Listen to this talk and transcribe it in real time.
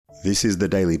This is the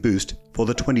Daily Boost for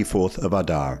the 24th of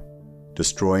Adar,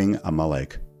 destroying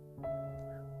Amalek.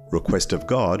 Request of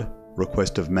God,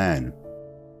 request of man.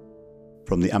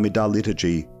 From the Adar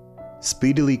liturgy,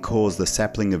 speedily cause the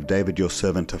sapling of David your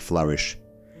servant to flourish.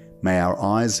 May our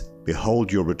eyes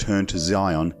behold your return to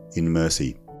Zion in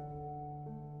mercy.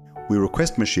 We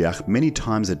request Moshiach many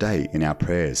times a day in our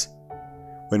prayers.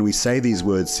 When we say these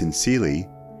words sincerely,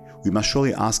 we must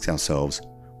surely ask ourselves,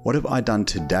 what have I done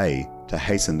today to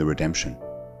hasten the redemption?